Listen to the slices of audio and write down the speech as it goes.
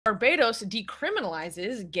Barbados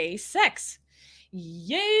decriminalizes gay sex.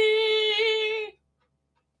 Yay!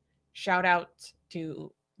 Shout out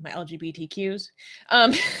to my LGBTQs.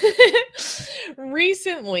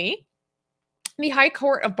 Recently, the High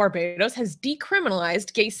Court of Barbados has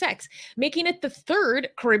decriminalized gay sex, making it the third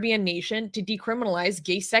Caribbean nation to decriminalize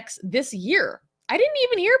gay sex this year. I didn't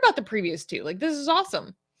even hear about the previous two. Like, this is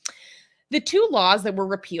awesome. The two laws that were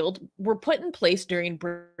repealed were put in place during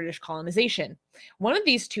British colonization. One of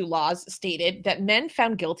these two laws stated that men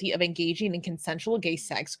found guilty of engaging in consensual gay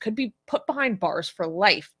sex could be put behind bars for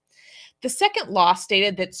life. The second law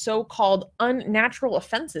stated that so-called unnatural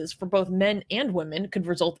offenses for both men and women could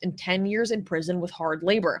result in 10 years in prison with hard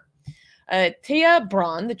labor. Téa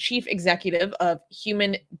Braun, the chief executive of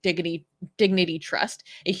Human Dignity Trust,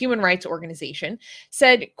 a human rights organization,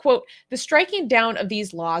 said, quote, "The striking down of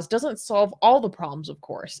these laws doesn't solve all the problems, of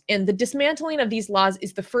course, and the dismantling of these laws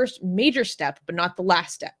is the first major step, but not the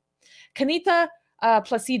last step." Kenita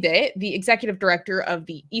Placide, the executive director of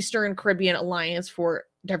the Eastern Caribbean Alliance for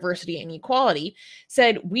Diversity and Equality,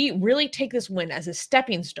 said, "We really take this win as a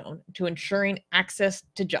stepping stone to ensuring access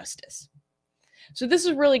to justice." So this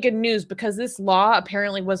is really good news because this law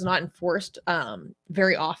apparently was not enforced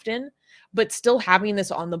very often, but still having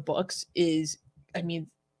this on the books is, I mean,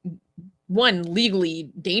 one,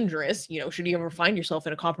 legally dangerous. You know, should you ever find yourself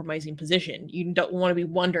in a compromising position, you don't want to be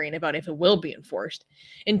wondering about if it will be enforced.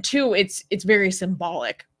 And two, it's very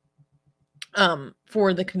symbolic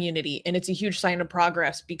for the community, and it's a huge sign of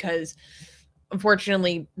progress because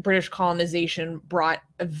unfortunately British colonization brought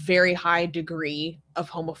a very high degree of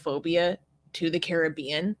homophobia to the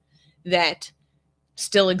Caribbean that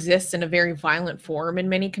still exists in a very violent form in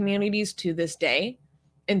many communities to this day.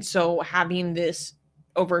 And so having this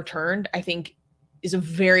overturned, I think, is a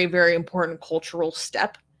very, very important cultural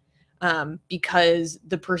step because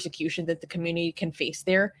the persecution that the community can face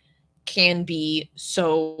there can be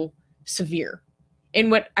so severe.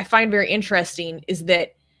 And what I find very interesting is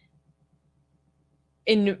that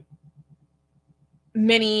in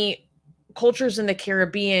many cultures in the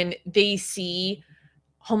Caribbean, they see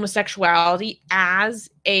homosexuality as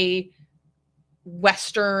a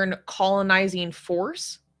Western colonizing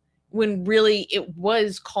force, when really it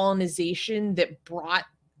was colonization that brought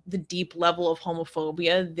the deep level of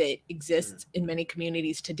homophobia that exists in many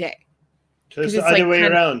communities today. So it's the other way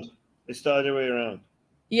around. It's the other way around.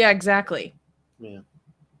 Yeah, exactly. Yeah.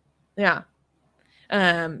 Yeah.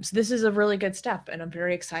 So this is a really good step, and I'm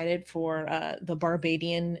very excited for the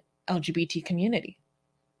Barbadian LGBT community.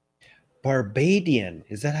 Barbadian,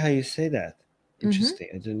 is that how you say that? Interesting.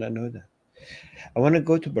 I did not know that. I want to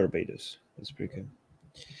go to Barbados. That's pretty good.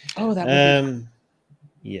 Oh, that would be fun.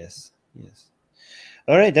 Yes.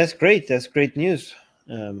 All right, that's great. That's great news.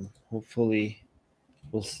 Hopefully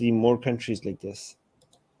we'll see more countries like this.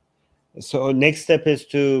 So next step is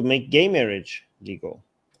to make gay marriage legal.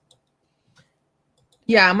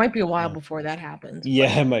 Yeah, it might be a while before that happens.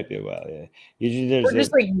 Yeah, it might be a while. Yeah, usually there's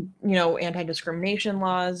just like, you know, anti-discrimination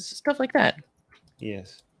laws, stuff like that.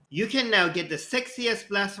 Yes. You can now get the sexiest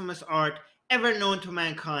blasphemous art ever known to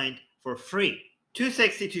mankind for free. Too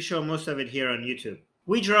sexy to show most of it here on YouTube.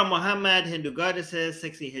 We draw Muhammad, Hindu goddesses,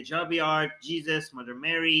 sexy hijabi art, Jesus, Mother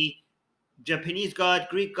Mary, Japanese god,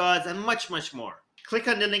 Greek gods, and much, much more. Click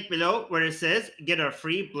on the link below where it says get our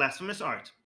free blasphemous art.